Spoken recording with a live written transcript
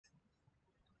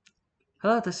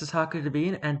Hello, this is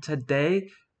Haku, and today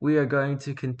we are going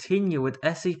to continue with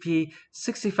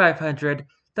SCP-6500,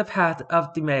 The Path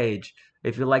of the Mage.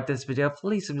 If you like this video,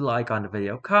 please leave a like on the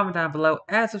video, comment down below,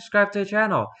 and subscribe to the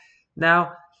channel.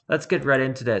 Now, let's get right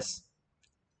into this.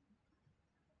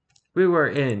 We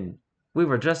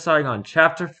were just starting on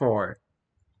Chapter 4.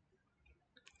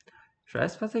 Should I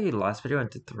split the last video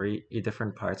into three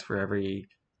different parts for every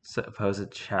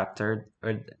supposed chapter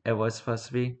it was supposed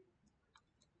to be?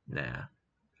 Nah.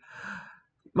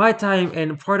 My time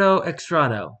in Porto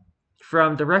Extrano.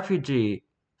 From The Refugee,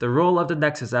 The Role of the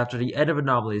Nexus After the End of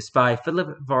Anomalies by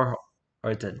Philip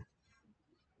Vorten.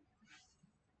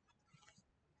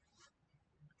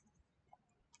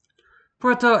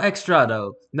 Porto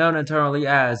Extrano, known internally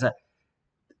as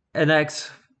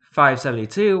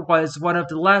NX-572, was one of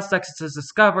the last nexuses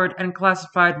discovered and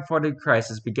classified before the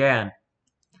crisis began.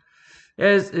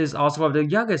 It is also one of the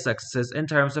youngest nexuses in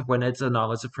terms of when its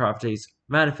anomalous properties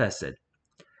manifested,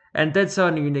 and did so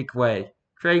in a unique way,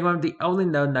 creating one of the only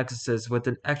known nexuses with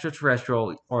an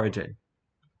extraterrestrial origin.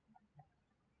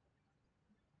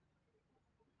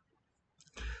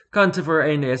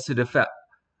 Contemporaneous to the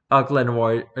Falkland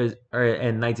War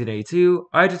in 1982,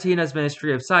 Argentina's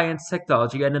Ministry of Science,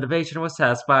 Technology, and Innovation was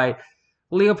tasked by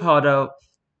Leopoldo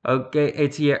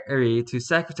Gaetieri to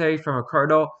secretary from a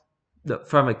colony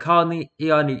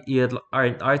on the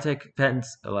Arctic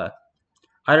Peninsula,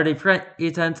 under the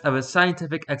pretense of a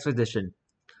scientific expedition.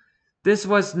 This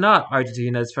was not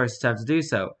Argentina's first attempt to do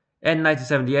so. In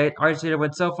 1978, Argentina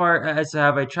went so far as to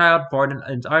have a child born in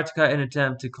Antarctica in an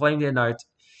attempt to claim the Antarctic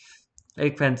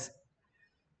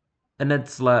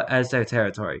Peninsula as their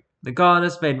territory. The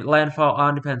colonists made landfall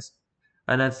on the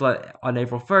peninsula on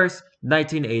April 1st,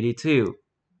 1982,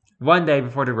 one day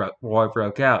before the war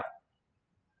broke out,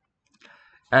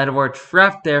 and were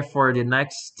trapped there for the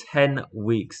next 10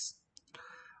 weeks.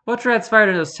 What transpired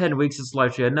in those 10 weeks is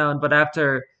largely unknown, but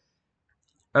after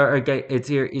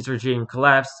its regime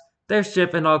collapsed, their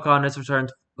ship and all colonists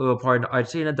returned to a port in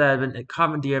Argentina that had been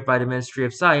commandeered by the Ministry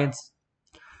of Science,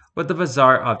 with the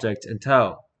bizarre object in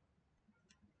tow.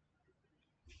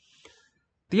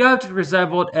 The object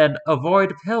resembled an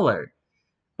ovoid pillar,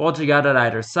 bulging out on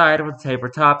either side with a taper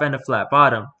top and a flat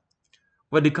bottom.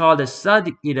 When the colonists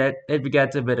studied it, it began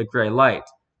to emit a gray light.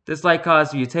 This light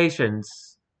caused mutations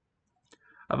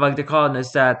among the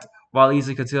colonists that, while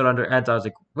easily concealed under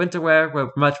Antarctic winter wear,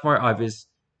 were much more obvious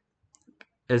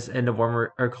in the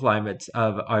warmer climates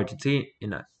of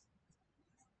Argentina.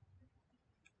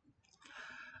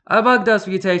 Among those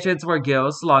mutations were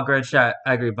gills, longer and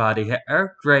shaggy body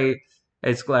hair, gray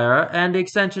sclera, and the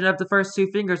extension of the first two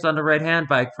fingers on the right hand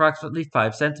by approximately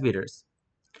 5 centimeters.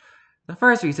 The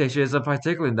first mutation is of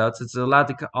particular note since it allowed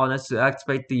the colonists to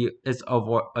activate its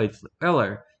ovoid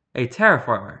pillar, a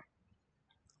terraformer.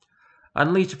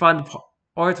 Unleashed upon the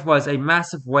port was a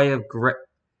massive wave of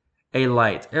gray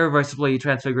light, irreversibly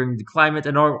transfiguring the climate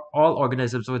and all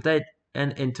organisms within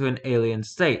and into an alien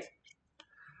state.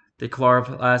 The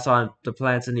chloroplast on the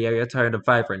plants in the area turned a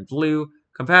vibrant blue,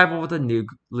 compatible with the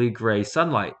newly gray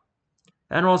sunlight.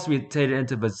 Animals mutated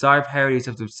into bizarre parodies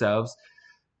of themselves.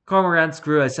 Cormorants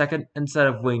grew a second set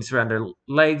of wings around their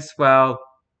legs, while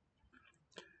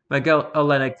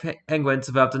Magellanic penguins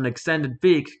developed an extended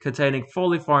beak containing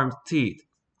fully formed teeth.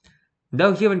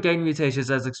 No human gained mutations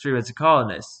as extreme as the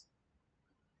colonists,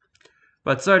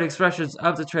 but certain expressions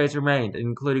of the traits remained,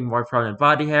 including more prominent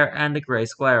body hair and the gray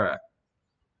sclera.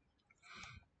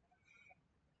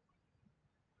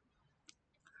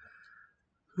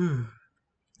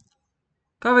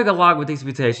 Coming along with these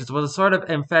mutations was a sort of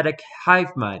emphatic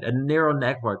hive mind, a neural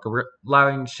network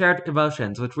allowing shared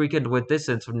emotions which weakened with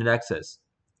distance from the nexus.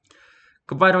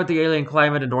 Combined with the alien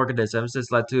climate and organisms, this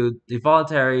led to the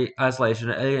voluntary isolation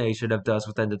and alienation of those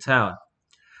within the town.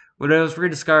 When it was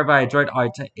rediscovered by a joint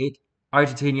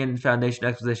Argentinian Foundation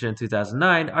expedition in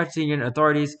 2009, Argentinian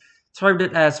authorities termed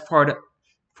it as Porto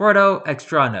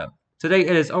Extrano. Today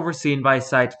it is overseen by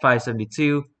Site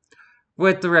 572,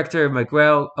 with Director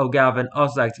Miguel O'Galvin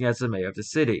also acting as the mayor of the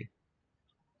city.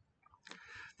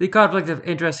 The conflict of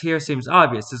interest here seems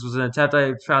obvious. This was an attempt by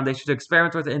the Foundation to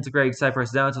experiment with integrating site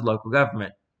personnel into local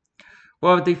government.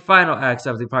 One of the final acts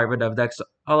of the Department of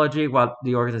Nexology while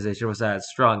the organization was at its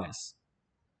strongest.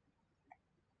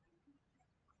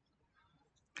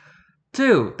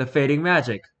 2. The Fading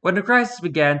Magic. When the crisis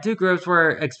began, two groups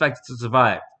were expected to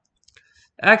survive: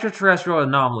 extraterrestrial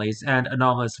anomalies and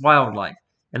anomalous wildlife.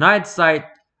 In hindsight,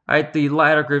 the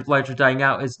latter group largely dying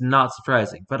out is not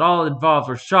surprising, but all involved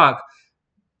were shocked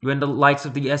when the likes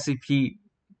of the SCP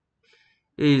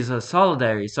is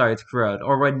solidary,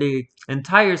 or when the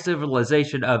entire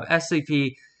civilization of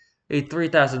SCP a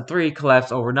 3003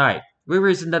 collapsed overnight. We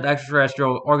reasoned that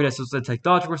extraterrestrial organisms and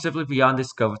technology were simply beyond the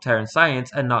scope of Terran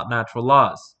science and not natural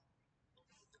laws.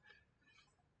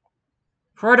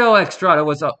 Proto Extrata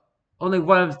was only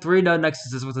one of 3 known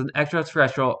nexuses with an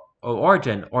extraterrestrial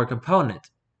origin or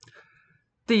component.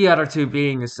 The other 2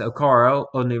 being Socorro,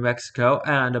 New Mexico,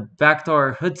 and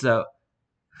Backdoor Uzo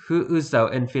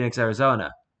in Phoenix,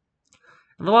 Arizona.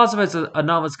 And the loss of its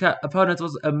anomalous opponents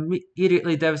was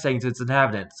immediately devastating to its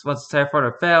inhabitants. Once the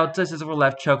terraformer failed, citizens were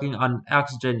left choking on an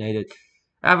oxygenated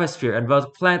atmosphere, and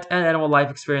both plant and animal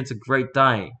life experienced a great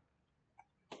dying.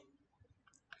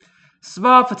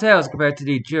 Small potatoes compared to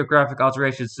the geographic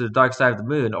alterations to the dark side of the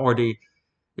moon, or the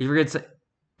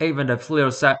even of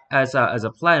Pluto as a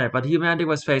planet, but humanity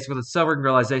was faced with a sobering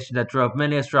realization that drove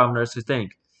many astronomers to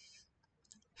think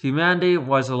humanity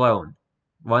was alone,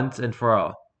 once and for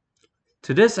all.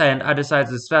 To this end, I decided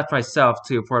to dispatch myself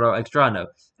to Porto Extrano.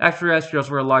 Extraterrestrials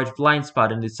were a large blind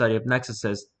spot in the study of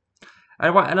nexuses,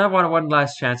 and I wanted one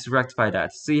last chance to rectify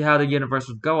that, to see how the universe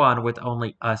would go on with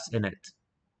only us in it.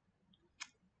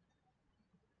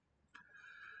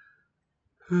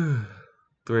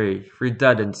 3.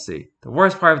 Redundancy. The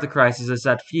worst part of the crisis is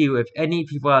that few, if any,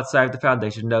 people outside of the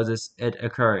Foundation notice it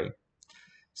occurring.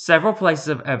 Several places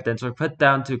of evidence were put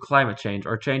down to climate change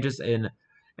or changes in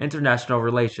international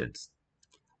relations,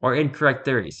 or incorrect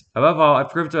theories. Above all, it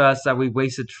proved to us that we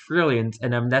wasted trillions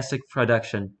in amnestic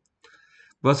production.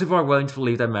 Most people are willing to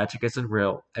believe that magic isn't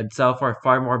real and settle for a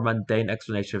far more mundane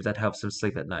explanation that helps them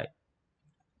sleep at night.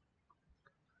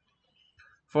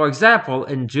 For example,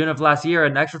 in June of last year,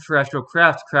 an extraterrestrial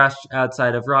craft crashed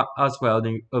outside of Roswell,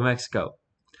 New Mexico.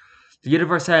 The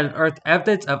universe had unearthed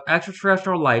evidence of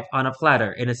extraterrestrial life on a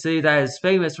platter in a city that is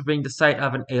famous for being the site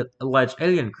of an alleged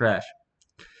alien crash.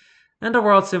 And the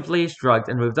world simply shrugged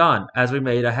and moved on, as we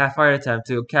made a half-hearted attempt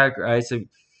to categorize the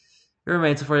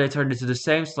remains before they turned into the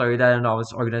same slurry that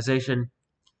anomalous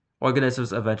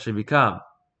organisms eventually become.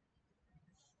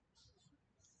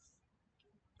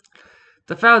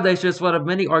 The Foundation is one of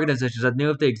many organizations that knew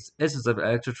of the existence of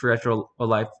extraterrestrial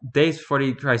life days before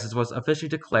the crisis was officially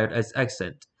declared as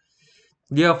extant.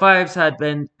 The O5s had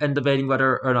been debating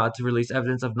whether or not to release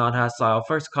evidence of non-hostile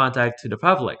first contact to the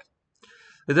public.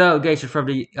 The delegation from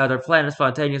the other planet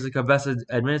spontaneously combusted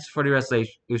and minutes before the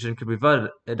resolution could be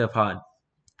voted upon,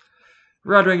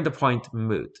 rendering the point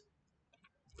moot.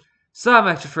 Some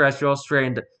extraterrestrials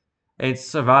strained and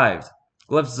survived.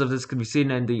 Glimpses of this can be seen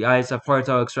in the eyes of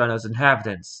Puerto Extrano's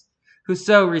inhabitants, who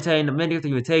still retain many of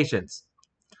the mutations.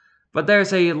 But there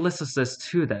is a listlessness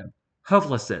to them,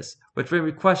 hopelessness, which made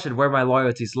me question where my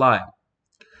loyalties lie.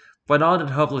 But all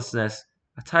that hopelessness,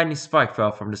 a tiny spark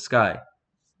fell from the sky.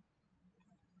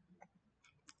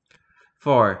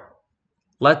 4.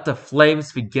 Let the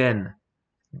flames begin.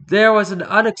 There was an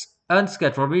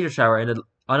unscheduled meteor shower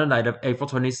on the night of April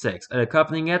 26, and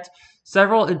accompanying it,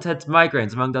 several intense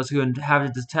migraines among those who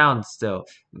inhabited the town still,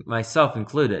 myself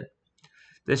included.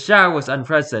 The shower was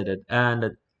unprecedented,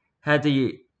 and had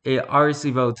the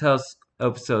Arecibo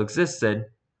telescope still existed,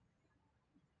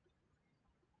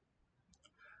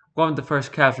 one of the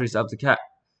first captures of the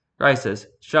crisis,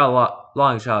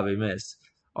 long shall be missed.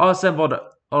 All assembled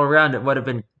all around it would have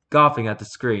been gawping at the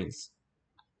screens.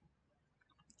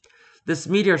 This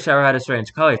meteor shower had a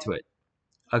strange color to it,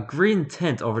 a green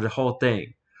tint over the whole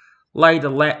thing, light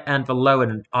and below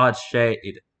in an odd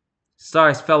shade.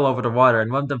 Stars fell over the water, and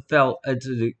one of them fell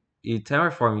into the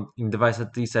terraforming device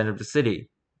at the center of the city,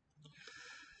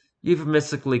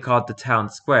 euphemistically called the town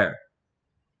square.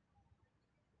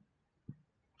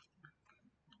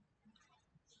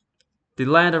 The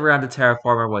land around the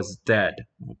terraformer was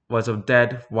a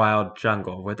dead, wild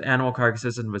jungle, with animal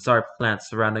carcasses and bizarre plants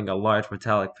surrounding a large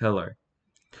metallic pillar.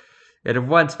 It had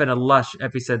once been a lush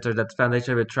epicenter that the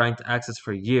Foundation had been trying to access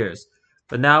for years,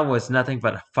 but now was nothing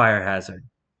but a fire hazard.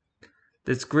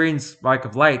 This green spark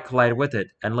of light collided with it,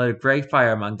 and lit a gray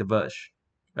fire among the bush.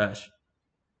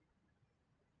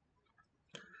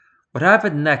 What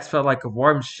happened next felt like a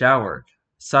warm shower,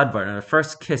 sunburn, and a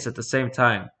first kiss at the same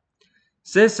time.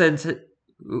 Citizens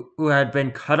who had been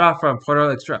cut off from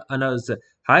Porto Extrano's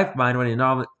hive mind when he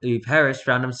anomaly perished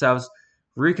found themselves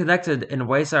reconnected in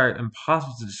ways that are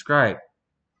impossible to describe.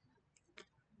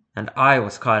 And I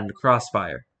was caught in the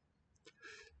crossfire.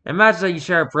 Imagine that you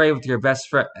share a brain with your best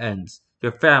friends,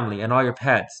 your family, and all your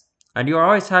pets, and you are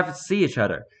always happy to see each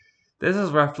other. This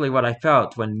is roughly what I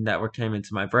felt when the network came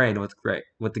into my brain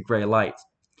with the gray light.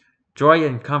 Joy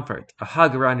and comfort, a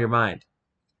hug around your mind.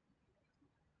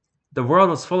 The world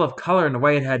was full of color in a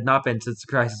way it had not been since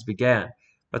the crisis began,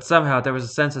 but somehow there was a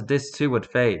sense that this too would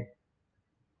fade.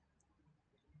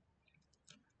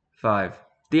 5.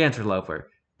 The Interloper.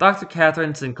 Dr.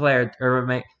 Catherine Sinclair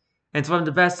remains one of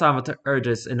the best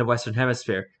thaumaturgists in the Western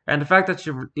Hemisphere, and the fact that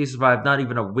she survived not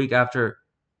even a week after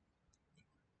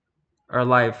her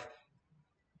life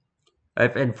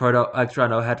in Proto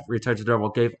Electrono had returned to normal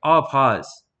gave all pause.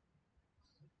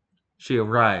 She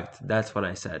arrived. That's what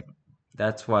I said.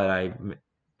 That's what I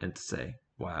meant to say.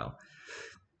 Wow.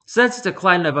 Since the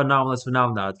decline of anomalous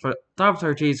phenomena,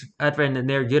 thaumaturgies had been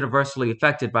near universally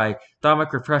affected by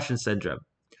thermic repression syndrome.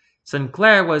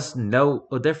 Sinclair was no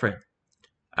different.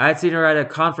 I had seen her at a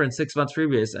conference 6 months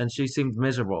previous, and she seemed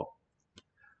miserable.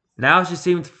 Now she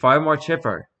seemed far more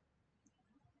chipper.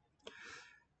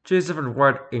 She was different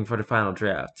wording for the final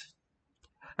draft.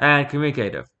 And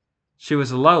communicative. She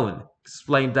was alone,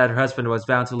 explained that her husband was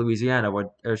bound to Louisiana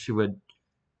where she would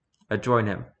join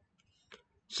him.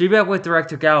 She met with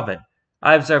Director Galvin.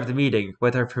 I observed the meeting,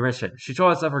 with her permission. She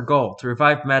told us of her goal, to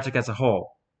revive magic as a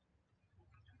whole,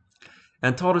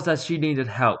 and told us that she needed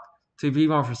help. To be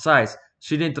more precise,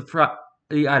 she needed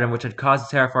the item which had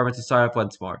caused the terraformers to start up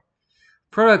once more.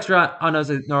 Proto-Xrano's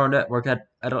neural network had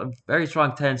a very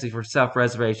strong tendency for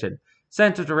self-preservation,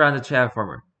 centered around the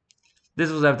terraformer. This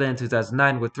was evident in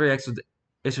 2009, with 3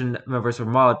 expedition members were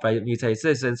mauled by mutated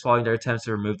citizens following their attempts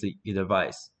to remove the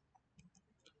device.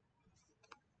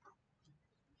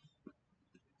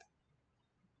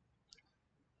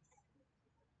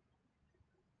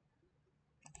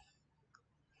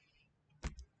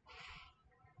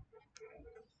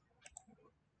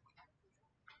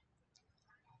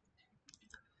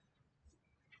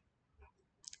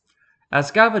 As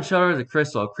Galvin showed her the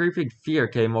crystal, creeping fear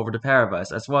came over the pair of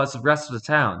us, as well as the rest of the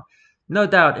town, no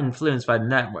doubt influenced by the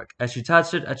network. As she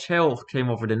touched it, a chill came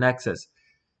over the nexus.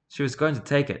 She was going to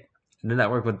take it, and the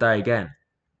network would die again.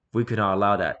 We could not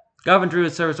allow that. Galvin drew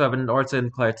his service weapon and ordered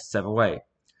Sinclair to step away.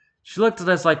 She looked at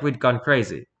us like we'd gone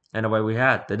crazy, and away we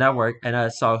had. The network and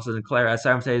us saw Sinclair as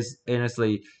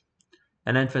simultaneously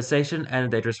an infestation and a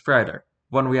dangerous predator,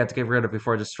 one we had to get rid of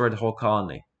before it destroyed the whole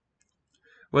colony.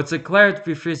 With Sinclair to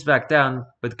be freezed back down,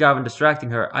 with Galvin distracting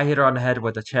her, I hit her on the head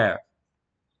with a chair.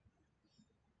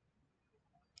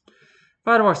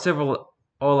 Find a more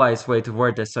civilized way to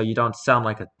word this so you don't sound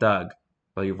like a thug.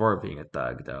 Well, you were being a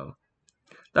thug, though.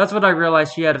 That's when I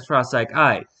realized she had a prosthetic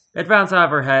eye. It bounced out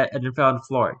of her head and it fell on the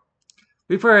floor.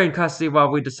 We put her in custody while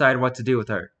we decided what to do with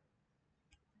her.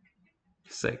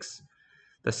 6.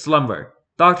 The slumber.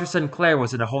 Dr. Sinclair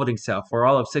was in a holding cell for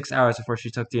all of 6 hours before she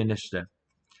took the initiative.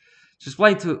 She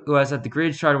explained to us that the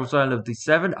green shard was one of the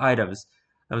 7 items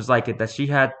that was like it that she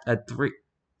had 3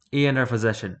 in her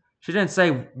possession. She didn't say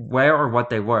where or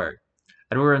what they were,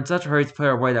 and we were in such a hurry to put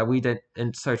her away that we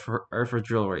didn't search for her for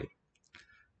jewelry.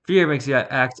 Fear makes you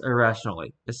act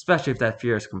irrationally, especially if that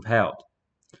fear is compelled.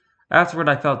 Afterward,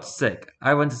 I felt sick.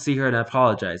 I went to see her and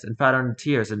apologized, and found her in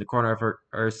tears in the corner of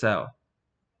her cell.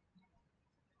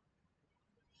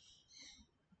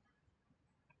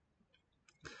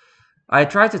 I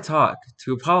tried to talk,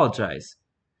 to apologize,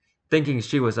 thinking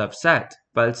she was upset,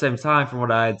 but at the same time, from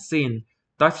what I had seen,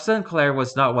 Dr. Sinclair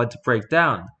was not one to break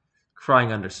down,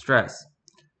 crying under stress.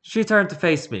 She turned to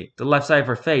face me, the left side of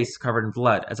her face covered in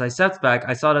blood. As I stepped back,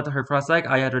 I saw that her prosthetic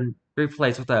eye had been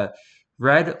replaced with a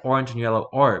red, orange, and yellow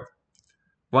orb,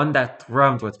 one that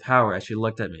thrummed with power as she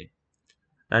looked at me.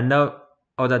 And I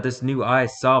know that this new eye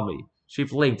saw me. She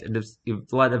blinked, and the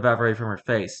blood evaporated from her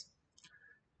face,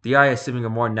 the eye assuming a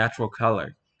more natural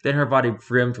color. Then her body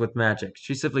brimmed with magic.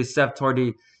 She simply stepped toward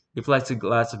the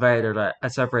plexiglass barrier that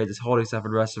separated this holding cell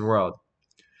from the rest of the world,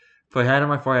 put a hand on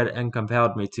my forehead, and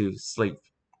compelled me to sleep.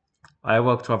 I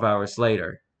awoke 12 hours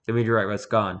later. The meteorite was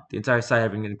gone. The entire site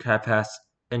had been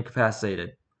incapacitated.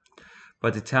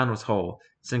 But the town was whole.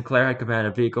 Sinclair had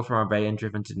commanded a vehicle from our bay and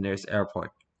driven to the nearest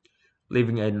airport,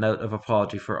 leaving a note of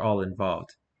apology for all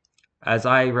involved. As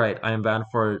I write, I am bound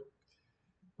for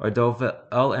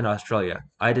Deauville in Australia.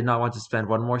 I did not want to spend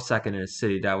one more second in a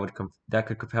city that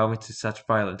could compel me to such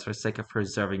violence for the sake of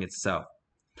preserving itself.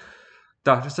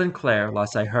 Dr. Sinclair,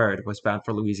 last I heard, was bound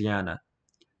for Louisiana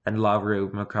and La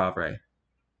Rue Macabre.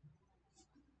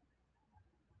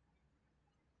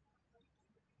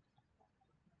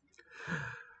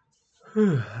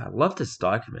 I love this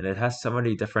document. It has so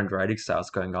many different writing styles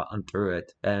going on through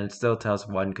it, and it still tells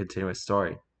one continuous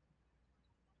story.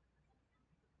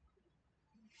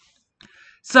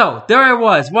 So, there I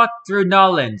was, walking through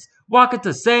Nolans, walking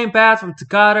the same path from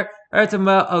Takata or to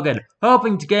Mogan,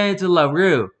 hoping to get into La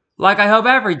Rue, like I hope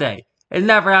every day. It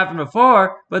never happened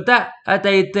before, but that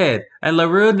day it did, and La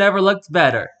Rue never looked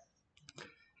better.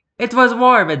 It was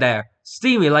warm in there,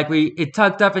 steamy like it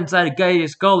tucked up inside a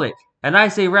gayish gullet, and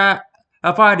icy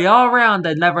a party all around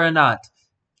and never a knot.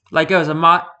 Like it was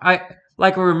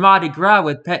like we were Mardi Gras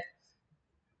with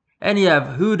and you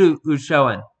have Hoodoo who's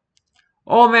showing.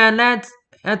 Old Man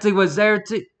Nancy was there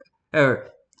too,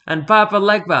 and Papa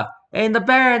Legba, and the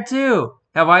Baron too.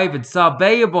 How I even saw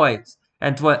Bayou Boys,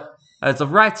 and it's a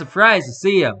right surprise to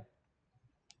see him.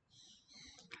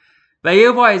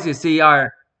 Bayou Boys, you see,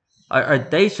 are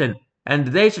Dacian, and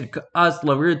the Dacian caused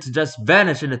LaRue to just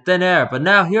vanish into thin air, but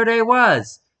now here they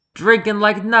was, drinking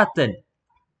like nothing.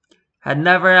 Had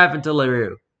never happened to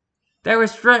LaRue. There were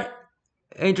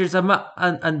strangers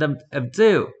on them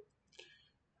too.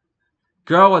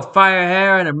 Girl with fire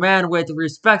hair and a man with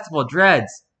respectable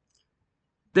dreads.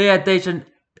 They had Dacian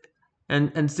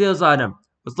and seals on them.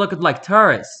 Was looking like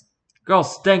tourists. Girl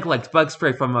stank like bug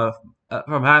spray from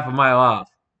half a mile off.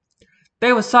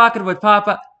 They was talking with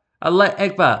Papa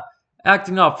Egba,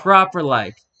 acting all proper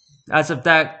like, as if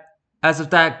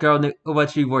that girl knew what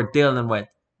she were dealing with.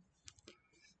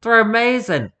 It were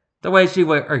amazing the way she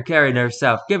were carrying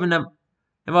herself, giving them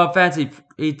all fancy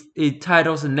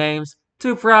titles and names,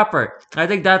 too proper. I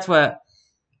think that's what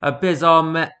piss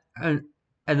all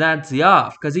and Nancy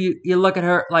off, cause you look at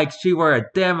her like she were a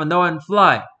damn annoying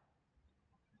fly.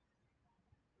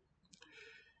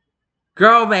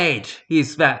 Girl mage,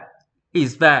 he's fat.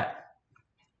 He's fat.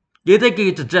 You think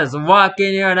you could just walk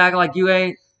in here and act like you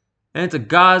ain't into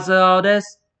Gaza all this?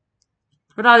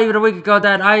 But not even a week ago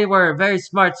that I were a very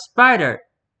smart spider.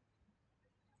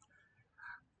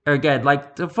 Again,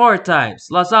 like the 4 times.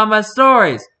 Lost all my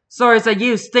stories. Stories that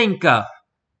you stink of.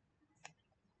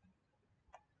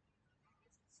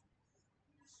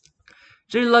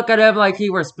 She looked at him like he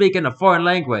were speaking a foreign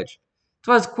language.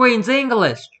 'Twas Queen's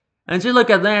English. And she looked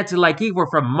at Nancy like he were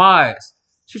from Mars.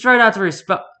 She tried not to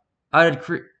respect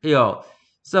Creole.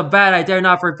 So bad I dare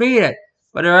not repeat it.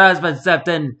 But her husband stepped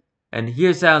in, and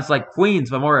here sounds like Queen's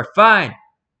but more refined.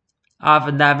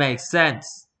 Often that makes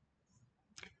sense.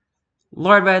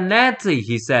 Lord Van Nancy,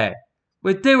 he said.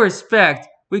 With due respect,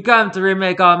 we come to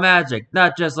remake all magic,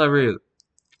 not just LaRue.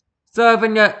 So if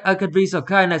I could be so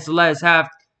kind as to let us have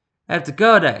the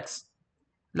codex.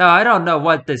 No, I don't know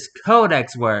what this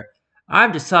codex were.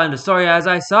 I'm just telling the story as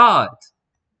I saw it.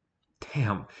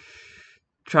 Damn.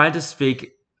 Trying to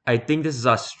speak, I think this is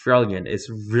Australian,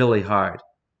 is really hard.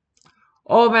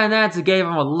 Old Man Nancy gave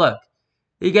him a look.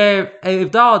 He gave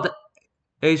all the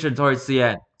Asian towards the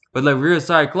end, but LaRue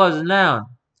started closing down.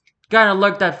 Kind of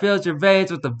look that fills your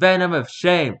veins with the venom of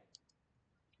shame.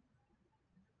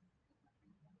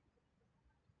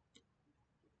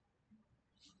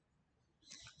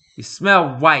 You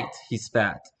smell white, he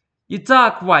spat. You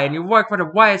talk white, and you work for the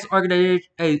whitest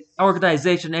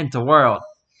organization in the world.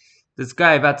 This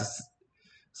guy about to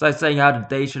start saying how the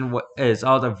Dacian is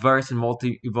all diverse and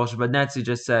multi-emotional, but Nancy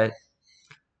just said,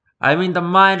 I mean the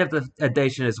mind of the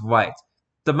Dacian is white.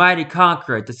 The mighty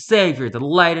conqueror, the savior, the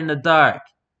light in the dark.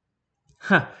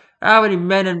 Huh, how many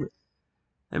men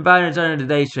and binders are in the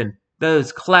Dacian?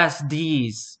 Those Class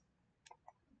Ds.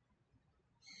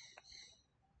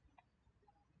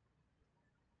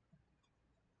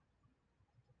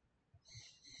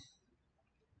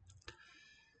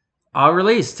 All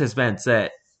released, his man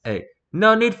said. Hey,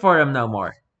 no need for them no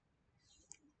more.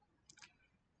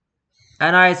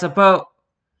 And I suppose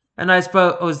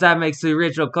that makes the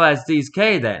original Class D's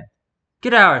K then.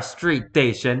 Get out of street,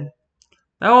 Dacian.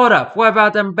 Now hold up, what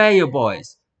about them Bayou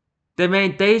boys? They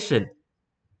ain't Dacian.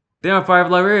 They aren't part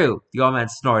of LaRue, the old man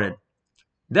snorted.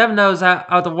 Them knows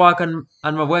how to walk on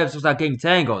my webs without getting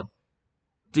tangled.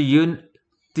 Do you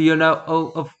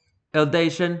know of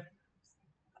Dacian?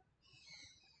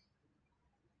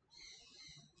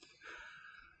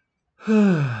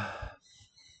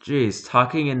 Jeez,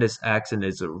 talking in this accent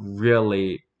is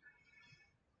really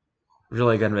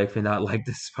gonna make me not like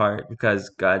this part because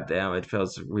goddamn it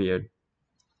feels weird.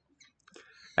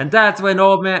 And that's when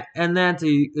old man and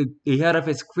Nancy he had of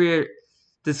his queer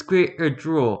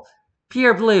drool.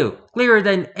 Pure blue, clearer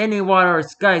than any water or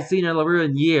sky seen in LaRue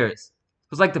in years. It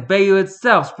was like the bayou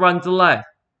itself sprung to life.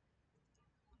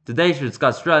 The Dacians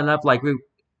got strung up like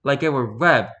it were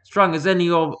web, strong as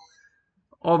any old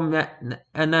man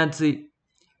and Nancy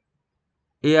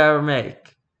he ever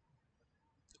make.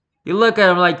 You look at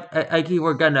him like he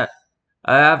were gonna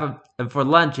have him for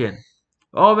luncheon.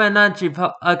 Old man Nancy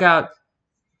pluck out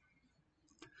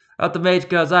the mage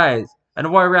girl's eyes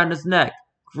and wore around his neck.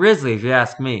 Grisly, if you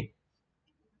ask me.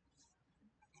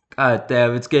 God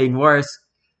damn, it's getting worse.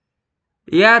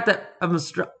 He had to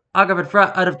struck up in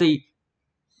front out of the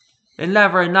and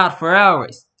never and not for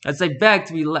hours, as they begged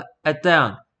to be let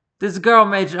down. This girl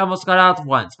mage almost got out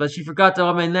once, but she forgot that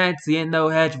old man Nancy ain't no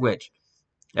hedge witch.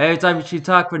 Every time she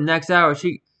talked for the next hour,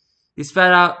 he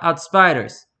spat out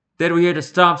spiders. Then we hear the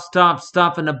stomp, stomp,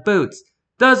 stomp in the boots.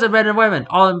 Those are men and women,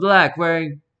 all in black,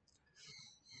 wearing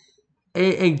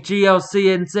GLC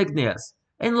insignias.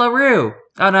 And LaRue.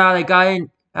 I don't know how they got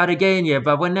in here,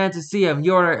 but when Nancy see him, he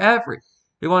ordered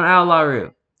he want out LaRue.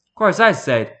 Of course, I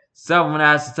said, someone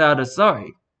has to tell the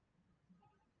story.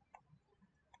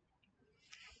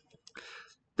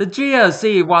 The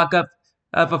GLC walked up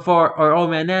before our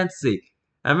old man Nancy,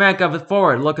 and man comes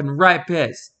forward looking right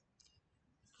pissed.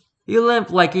 He limped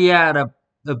like he had a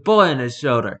bullet in his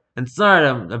shoulder, and started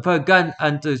him and put a gun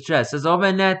onto his chest. Says old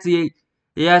man Nancy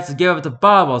he has to give up the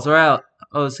baubles, or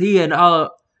else he and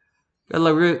all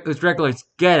his regulars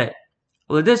get it.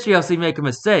 Well, this GLC make a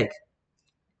mistake.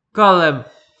 Call him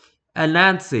a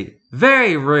Nancy.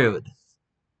 Very rude.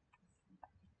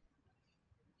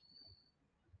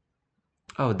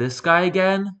 Oh, this guy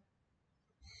again?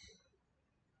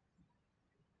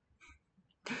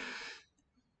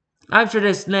 I'm sure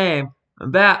this name,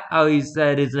 about how he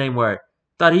said his name were,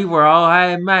 thought he were all high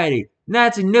and mighty.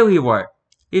 Nancy knew he were.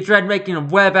 He tried making a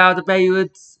web out of the bayou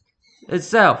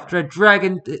itself, tried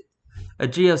dragging a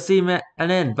GOC man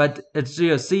in, but a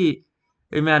GOC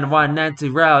man wanted Nancy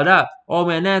riled up. Old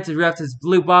man Nancy left his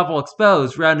blue bauble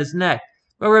exposed round his neck,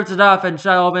 but ripped it off and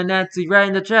shot old man Nancy right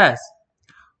in the chest.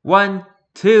 1,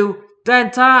 2,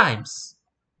 10 times!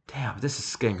 Damn, this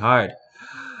is getting hard.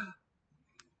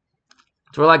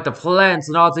 So like the plants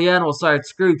and all the animals started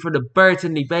screaming for the birds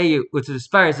in the bayou, which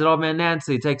inspires that old man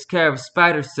Nancy takes care of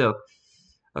spider silk.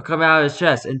 Will come out of his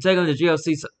chest and taking the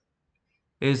GOC's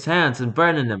his hands and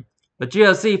burning them. But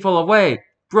GOC pulled away,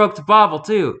 broke the bauble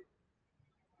too.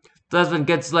 The husband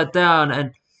gets let down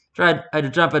and tried to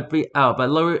jump and beat out, but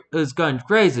LaRue is going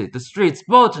crazy. The streets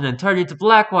bulging and turning to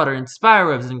blackwater and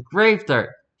spirals and grave dirt.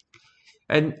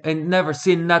 And never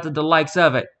seen nothing the likes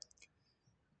of it.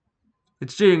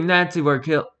 It's shooting Nancy were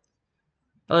killed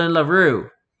in LaRue.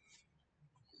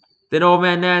 Then old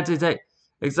man Nancy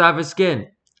takes off his skin.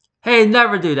 Hey, he'd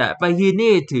never do that, but he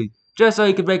needed to, just so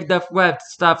he could make enough web to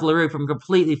stop LaRue from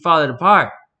completely falling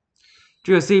apart.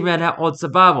 GOC man holds the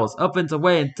baubles, opens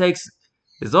away and takes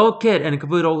his old kit and a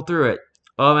caboodle through it.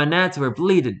 Old man Nancy were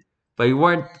bleeding, but he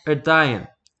weren't dying.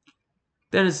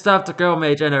 Then it stopped the girl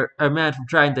mage and her man from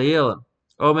trying to heal him.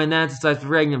 Old man Nancy starts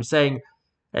berating him, saying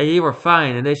hey, he were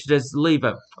fine and they should just leave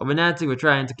him. Old man Nancy were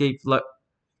trying to keep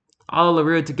all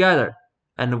LaRue together,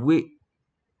 and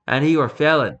he were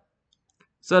failing.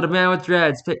 So the man with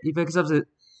dreads, he picks up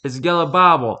his yellow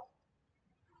bauble.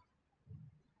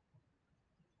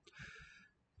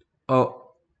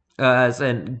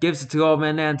 And gives it to old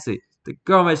man Nancy. The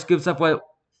girl mage gives up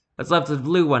what's left of the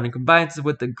blue one and combines it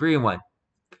with the green one.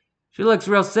 She looks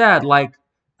real sad,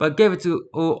 but gave it to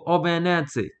old man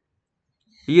Nancy.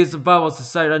 He used the bubbles to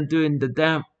start undoing the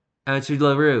damage to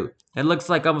LaRue. It looks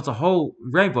like almost a whole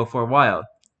rainbow for a while.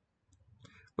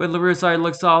 When LaRue started to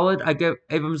look solid, I gave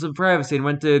him some privacy and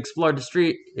went to explore the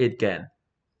street again.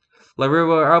 LaRue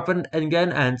were open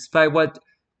again, and despite what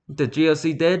the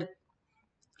GOC did,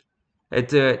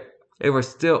 it were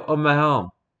still on my home.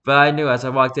 But I knew as I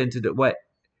walked into the wet,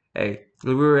 hey,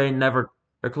 LaRue ain't never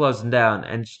closing down,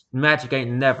 and magic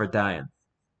ain't never dying.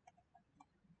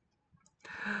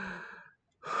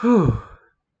 Whew.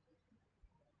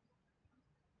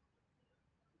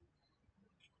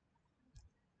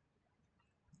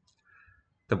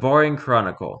 The Boring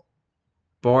Chronicle.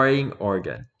 Boring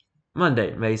Organ.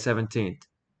 Monday, May 17th.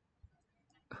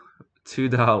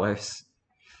 $2.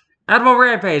 Animal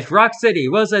Rampage, Rock City,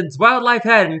 Wilson's wildlife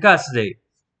head in custody.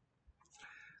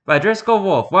 By Driscoll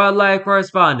Wolf, wildlife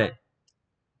correspondent.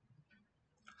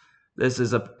 This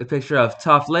is a picture of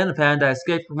Tough Lynn, a panda that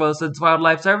escaped from Wilson's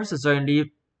Wildlife Services during the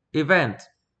event.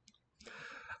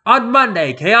 On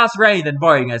Monday, chaos reigned in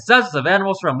Boring as dozens of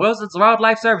animals from Wilson's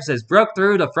Wildlife Services broke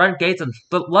through the front gates and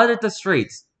flooded the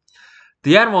streets.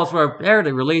 The animals were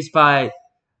apparently released by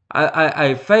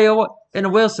Fayo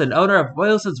in Wilson, owner of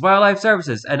Wilson's Wildlife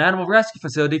Services, an animal rescue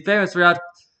facility famous throughout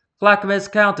Clackamas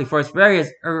County for its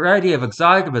variety of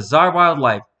exotic and bizarre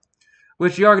wildlife,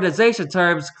 which the organization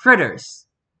terms critters.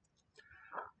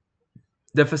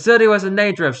 The facility was in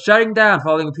danger of shutting down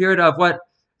following a period of what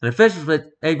an official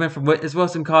statement from Witness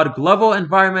Wilson called global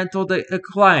environmental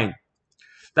decline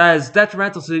that is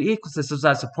detrimental to the ecosystems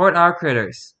that support our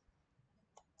critters.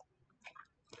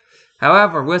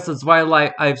 However, Wilson's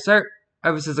Wildlife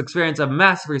Services experienced a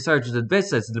massive resurgence in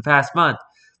business in the past month,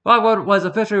 while what was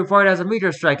officially reported as a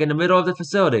meteor strike in the middle of the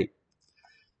facility.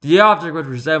 The object, which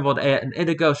resembled an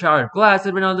indigo shower of glass,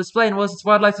 had been on display in Wilson's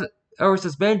Wildlife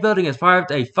Services main building as part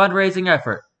of a fundraising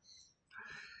effort.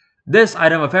 This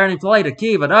item apparently played a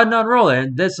key but unknown role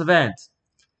in this event.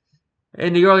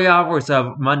 In the early hours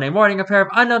of Monday morning, a pair of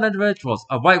unknown individuals,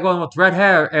 a white woman with red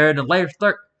hair in her late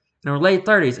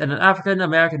 30s, and an African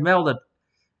American male in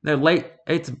their late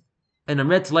 80s, in the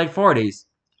mid to late 40s.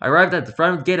 I arrived at the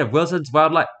front gate of Wilson's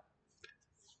Wildlife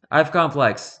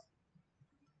Complex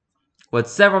with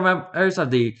several members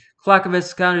of the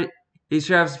Clackamas County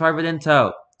Sheriff's Department in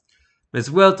tow. Miss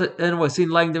Wilton was seen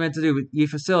lighting them into the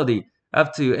facility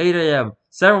up to 8 a.m.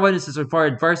 Several witnesses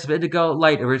reported bursts of indigo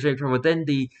light originating from within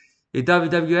the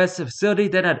WWS facility.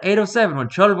 Then at 8:07, when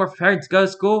children were preparing to go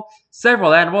to school,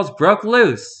 several animals broke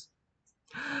loose.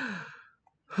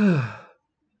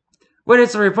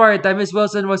 Witnesses reported that Miss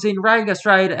Wilson was seen riding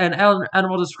astride an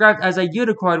animal described as a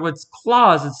unicorn with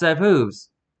claws instead of hooves,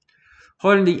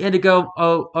 holding the indigo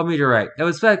meteorite. It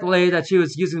was speculated that she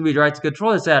was using the meteorite to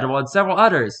control this animal and several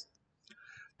others.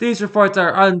 These reports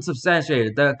are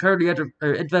unsubstantiated. They are currently under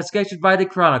investigation by the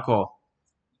Chronicle.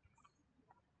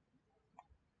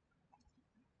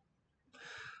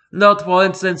 Notable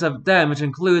incidents of damage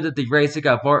included the razing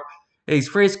of these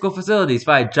preschool facilities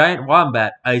by a giant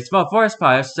wombat, a small forest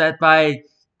fire set by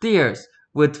deers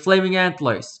with flaming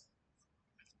antlers,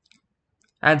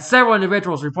 and several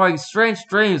individuals reporting strange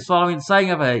dreams following the sighting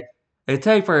of a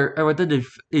tapir within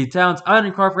the town's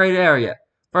unincorporated area.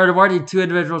 Furthermore, the two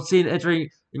individuals seen entering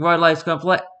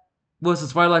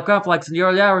Wilson's Wildlife Complex in the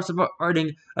early hours of the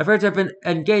morning appeared to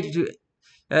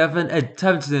have been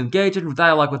attempting to engage in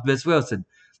dialogue with Miss Wilson.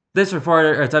 This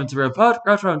reporter attempted to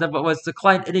approach them, but was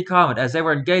declined any comment as they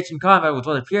were engaged in combat with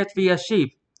what appeared to be a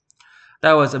sheep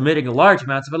that was emitting large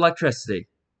amounts of electricity.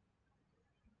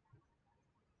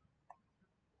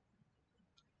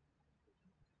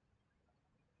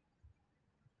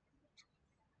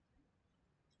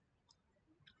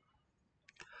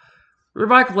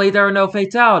 Remarkably, there were no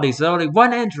fatalities and only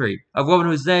one injury. A woman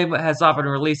whose name has not been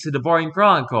released to the Boring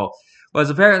Chronicle was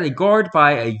apparently gored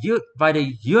by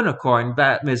the unicorn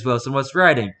that Ms. Wilson was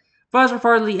riding, but was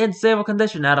reportedly in stable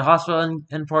condition at a hospital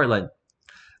in Portland.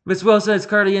 Ms. Wilson is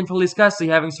currently in police custody,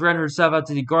 having surrendered herself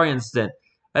after the goring incident.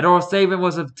 An oral statement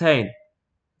was obtained.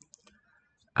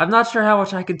 I'm not sure how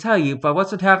much I can tell you, but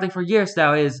what's been happening for years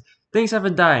now is things have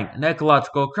been dying, an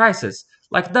ecological crisis,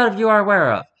 like none of you are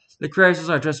aware of. The creators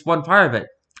are just one part of it.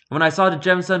 When I saw the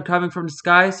gemstone coming from the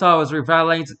sky, saw it was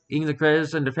revitalizing the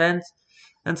creators in defense,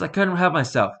 and I couldn't help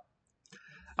myself.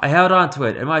 I held on to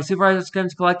it, and my supervisors came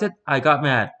to collect it. I got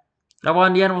mad. I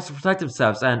wanted the animals to protect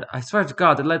themselves, and I swear to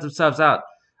God, they let themselves out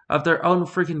of their own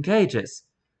freaking cages.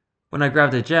 When I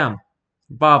grabbed a gem,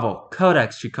 bauble,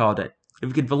 codex, she called it. If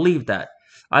you could believe that.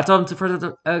 I told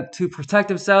them to protect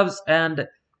themselves, and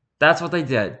that's what they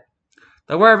did.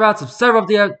 The whereabouts of several of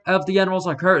the animals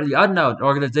are currently unknown. An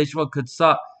organization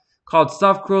called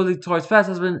Stop Cruelty Towards Pets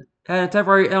has been had a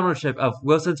temporary ownership of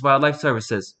Wilson's Wildlife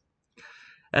Services.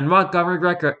 And Montgomery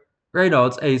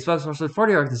Reynolds, a spokesperson for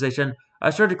the organization,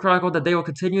 assured the Chronicle that they will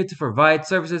continue to provide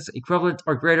services equivalent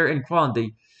or greater in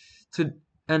quality to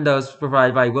those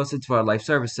provided by Wilson's Wildlife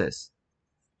Services.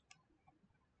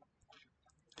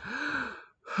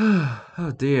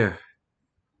 Oh dear.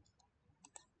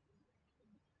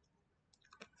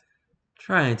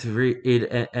 Trying to read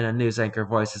in a news anchor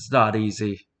voice is not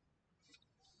easy.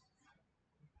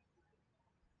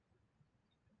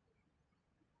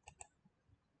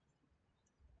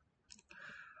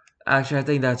 Actually, I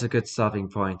think that's a good stopping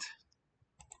point.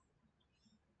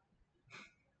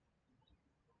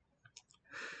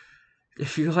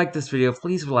 If you like this video,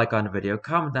 please like on the video,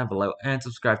 comment down below, and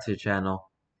subscribe to the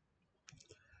channel.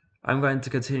 I'm going to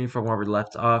continue from where we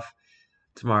left off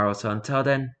tomorrow, so until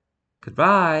then,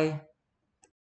 goodbye!